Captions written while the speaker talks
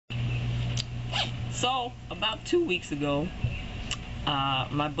So, about 2 weeks ago,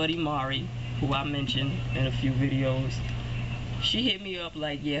 my buddy Mari, who I mentioned in a few videos, she hit me up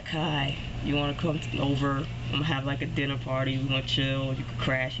like, yeah, Kai, you want to come over? I'm going to have like a dinner party. We're going to chill. You can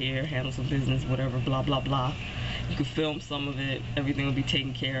crash here, handle some business, whatever, blah, blah, blah. You can film some of it. Everything will be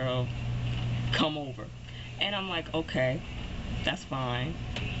taken care of. Come over. And I'm like, okay, that's fine.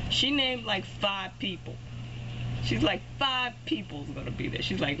 She named like 5 people. She's like, 5 people's going to be there.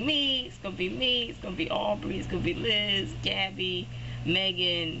 She's like, me, it's going to be me, it's going to be Aubrey, it's going to be Liz, Gabby,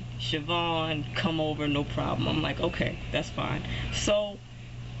 Megan, Shavon, come over, no problem. I'm like, okay, that's fine. So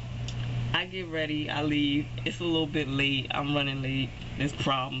I get ready, I leave. It's a little bit late. I'm running late. There's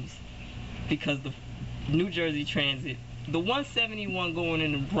problems because the New Jersey Transit, the 171 going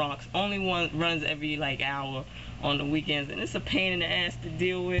in the Bronx, only one runs every like hour on the weekends, and it's a pain in the ass to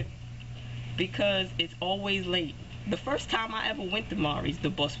deal with because it's always late. The first time I ever went to Mari's, the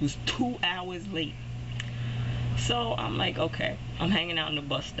bus was 2 hours late. So I'm like, okay, I'm hanging out in the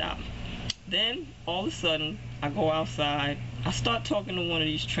bus stop. Then all of a sudden I go outside, I start talking to one of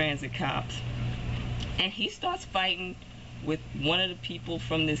these transit cops, and he starts fighting with one of the people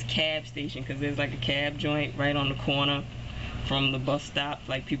from this cab station, because there's like a cab joint right on the corner from the bus stop.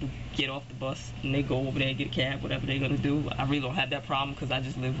 Like, people get off the bus and they go over there and get a cab, whatever they're gonna do. I really don't have that problem because I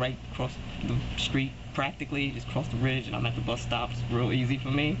just live right across the street, practically just across the bridge, and I'm at the bus stop. It's real easy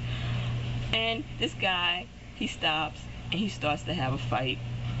for me. And this guy, he stops and he starts to have a fight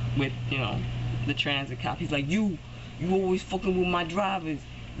with, you know, the transit cop. He's like, you always fucking with my drivers.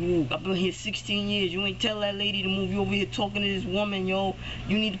 I've been here 16 years. You ain't tell that lady to move. You over here talking to this woman, yo.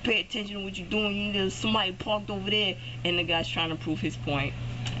 You need to pay attention to what you're doing. You need to, somebody parked over there. And the guy's trying to prove his point.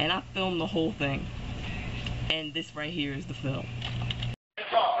 And I filmed the whole thing. And this right here is the film.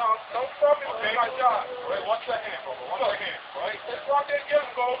 Don't stop me with my job. Wait, 1 second, brother. 1 second. Right? Let's walk in again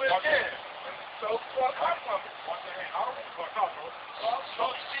and go over it again. So, fuck, I'm coming. 1 second. I don't need to go. No, bro.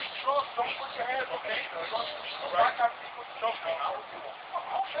 Don't put your hands on me. I got people to choke me. I don't do that.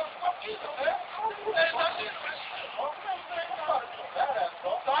 I don't care what either, man. I don't do that. Okay, man. I'm not a badass,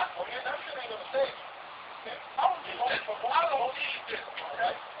 bro. Okay, that shit ain't gonna save me. I don't need this. I don't need this,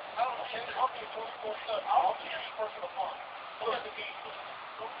 okay? I don't care. I'll be 24/7. I'll be any person upon. Look at the game.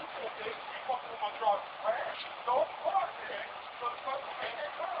 Don't do this. You fucking with my driver. Don't fuck, man. So the fuck, okay?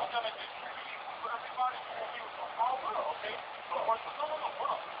 I'm gonna get treated for everybody for you. I will, okay? No, hold up. I'm at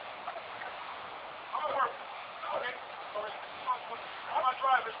work. Okay? Sorry. I'm not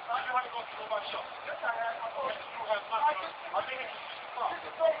driving. I don't have to go to nobody else. Yes, I have. I know you have nothing. I think it's just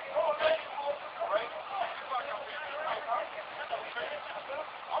a problem. Alright?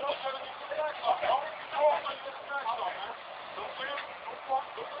 I'm not telling you to the back off. I'm not telling you to the back off, man. Don't clear. Don't walk.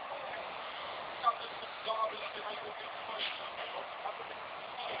 Don't got this job and shit. I go get the money.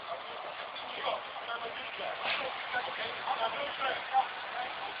 You go. I'm not gonna do that. Okay? I'm not doing that.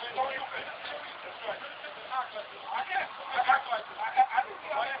 Don't you fit? That's right. Act like this. I can't. Act like this. I do.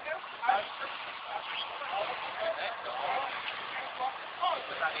 I am him.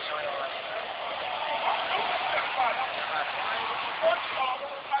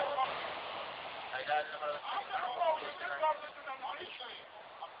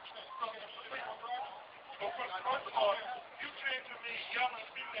 You came to me young and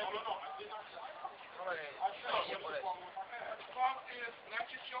female. No, I did not. I said, the problem is, not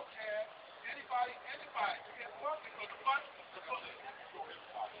just your cab, anybody, you get one because the bus, the police.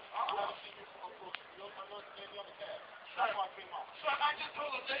 I don't see you from approach. You don't understand the other cab. That's why I came out. So I just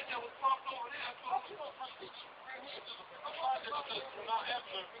told a lady that was parked over there. So you don't find it. I'm trying to not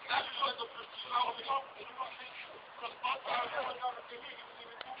answer. That's because of the I was talking to you. Because bus driver was going to give me 2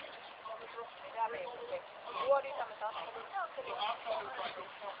 minutes. What is on the top? So I'm talking about your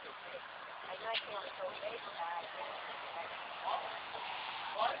something. I know I can't so late.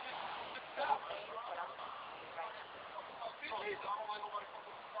 Why did you stop?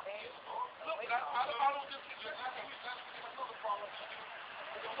 Look, I don't just think you're asking me that's another problem.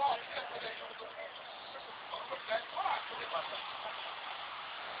 The law is yesterday, you was that's why.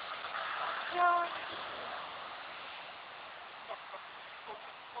 No.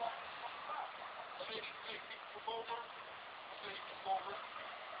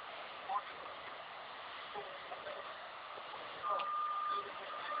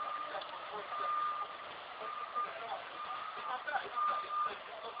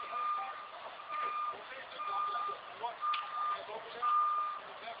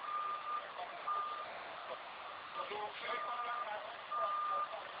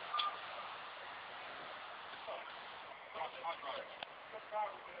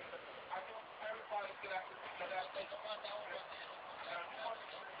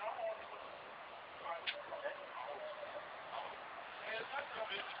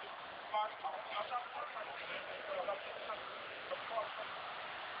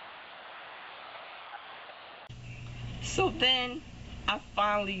 So then I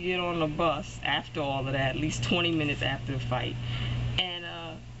finally get on the bus after all of that, at least 20 minutes after the fight. And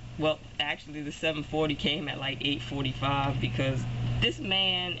well, actually the 740 came at like 8:45 because this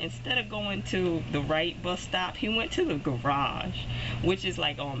man, instead of going to the right bus stop, he went to the garage, which is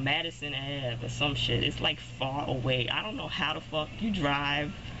like on Madison Ave or some shit. It's like far away. I don't know how the fuck you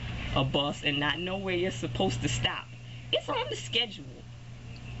drive a bus and not know where you're supposed to stop. It's on the schedule.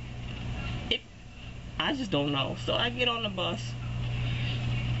 I just don't know. So I get on the bus.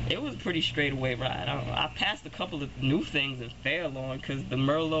 It was a pretty straightaway ride. I passed a couple of new things in Fairlawn because the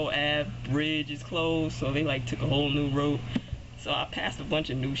Merlot Ave bridge is closed, so they like took a whole new route. So I passed a bunch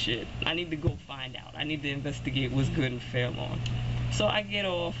of new shit. I need to go find out. I need to investigate what's good in Fairlawn. So I get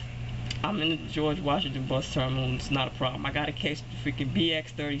off. I'm in the George Washington bus terminal. It's not a problem. I gotta catch the freaking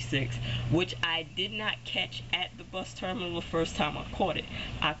BX36, which I did not catch at the bus terminal the first time I caught it.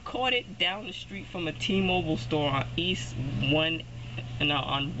 I caught it down the street from a T-Mobile store on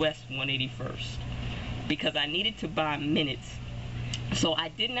on West 181st because I needed to buy minutes. So I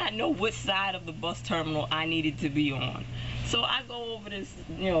did not know which side of the bus terminal I needed to be on. So I go over this,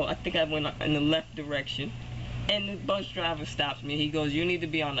 I think I went in the left direction. And the bus driver stops me. He goes, you need to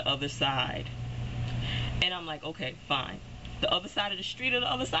be on the other side. And I'm like, okay, fine. The other side of the street or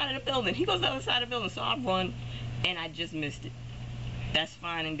the other side of the building? He goes, the other side of the building. So I run, and I just missed it. That's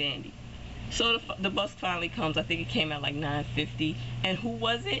fine and dandy. So the bus finally comes. I think it came at like 9:50. And who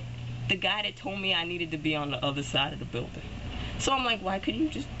was it? The guy that told me I needed to be on the other side of the building. So I'm like, why couldn't you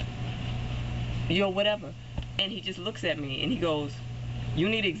just, whatever. And he just looks at me, and he goes, you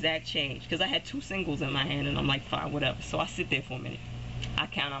need exact change, because I had 2 singles in my hand, and I'm like, fine, whatever. So I sit there for a minute. I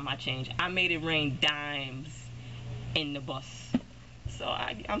count on my change. I made it rain dimes in the bus. So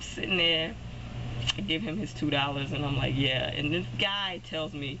I'm sitting there. I give him his $2, and I'm like, yeah. And this guy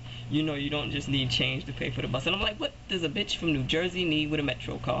tells me, you don't just need change to pay for the bus. And I'm like, what does a bitch from New Jersey need with a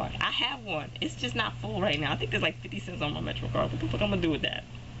Metro card? I have one. It's just not full right now. I think there's like 50 cents on my Metro card. What the fuck I'm gonna do with that?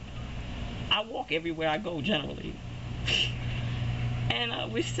 I walk everywhere I go, generally.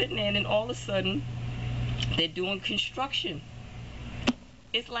 And we're sitting there, and then all of a sudden, they're doing construction.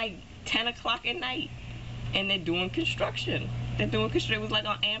 It's like 10 o'clock at night, and they're doing construction. It was like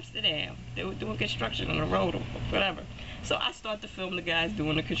on Amsterdam. They were doing construction on the road or whatever. So I start to film the guys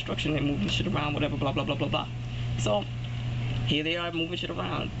doing the construction. They're moving shit around, whatever, blah, blah, blah, blah, blah. So here they are moving shit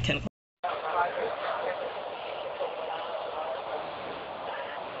around, 10 o'clock.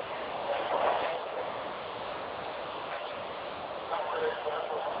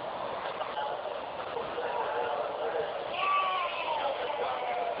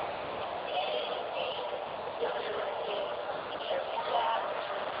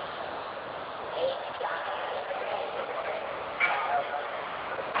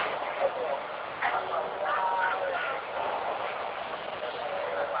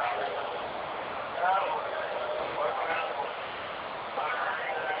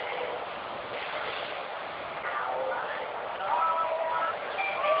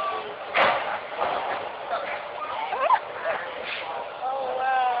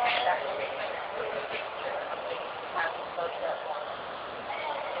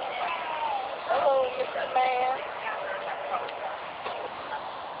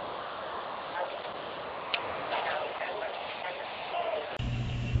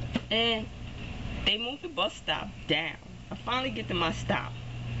 And they moved the bus stop down. I finally get to my stop,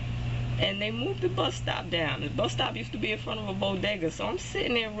 and they moved the bus stop down. The bus stop used to be in front of a bodega, so I'm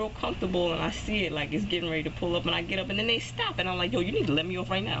sitting there real comfortable, and I see it like it's getting ready to pull up, and I get up, and then they stop, and I'm like, yo, you need to let me off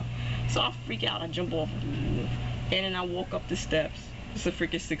right now. So I freak out. I jump off, and then I walk up the steps. It's a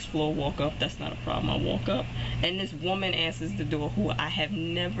freaking 6th floor walk up. That's not a problem. I walk up, and this woman answers the door who I have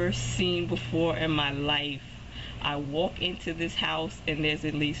never seen before in my life. I walk into this house, and there's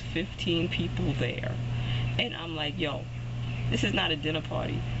at least 15 people there. And I'm like, yo, this is not a dinner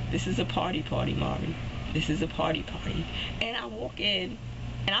party. This is a party, Mari. This is a party. And I walk in,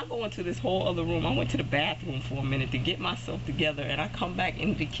 and I go into this whole other room. I went to the bathroom for a minute to get myself together, and I come back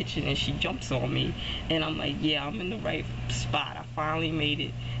into the kitchen, and she jumps on me. And I'm like, yeah, I'm in the right spot. I finally made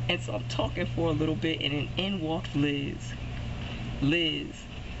it. And so I'm talking for a little bit, and then in walks Liz. Liz,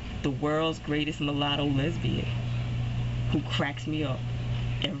 the world's greatest mulatto lesbian, who cracks me up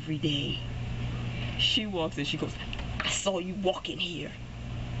every day. She walks in, she goes, I saw you walk in here.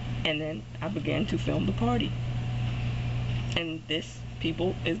 And then I began to film the party. And this,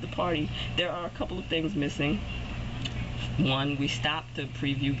 people, is the party. There are a couple of things missing. One, we stopped to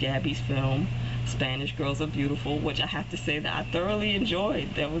preview Gabby's film, Spanish Girls Are Beautiful, which I have to say that I thoroughly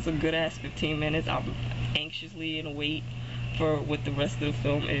enjoyed. That was a good ass 15 minutes. I'm anxiously in wait for what the rest of the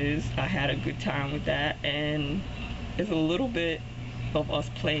film is. I had a good time with that, and there's a little bit of us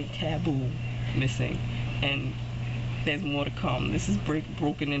playing Taboo missing, and there's more to come. This is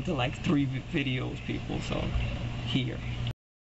broken into like 3 videos, people, so here.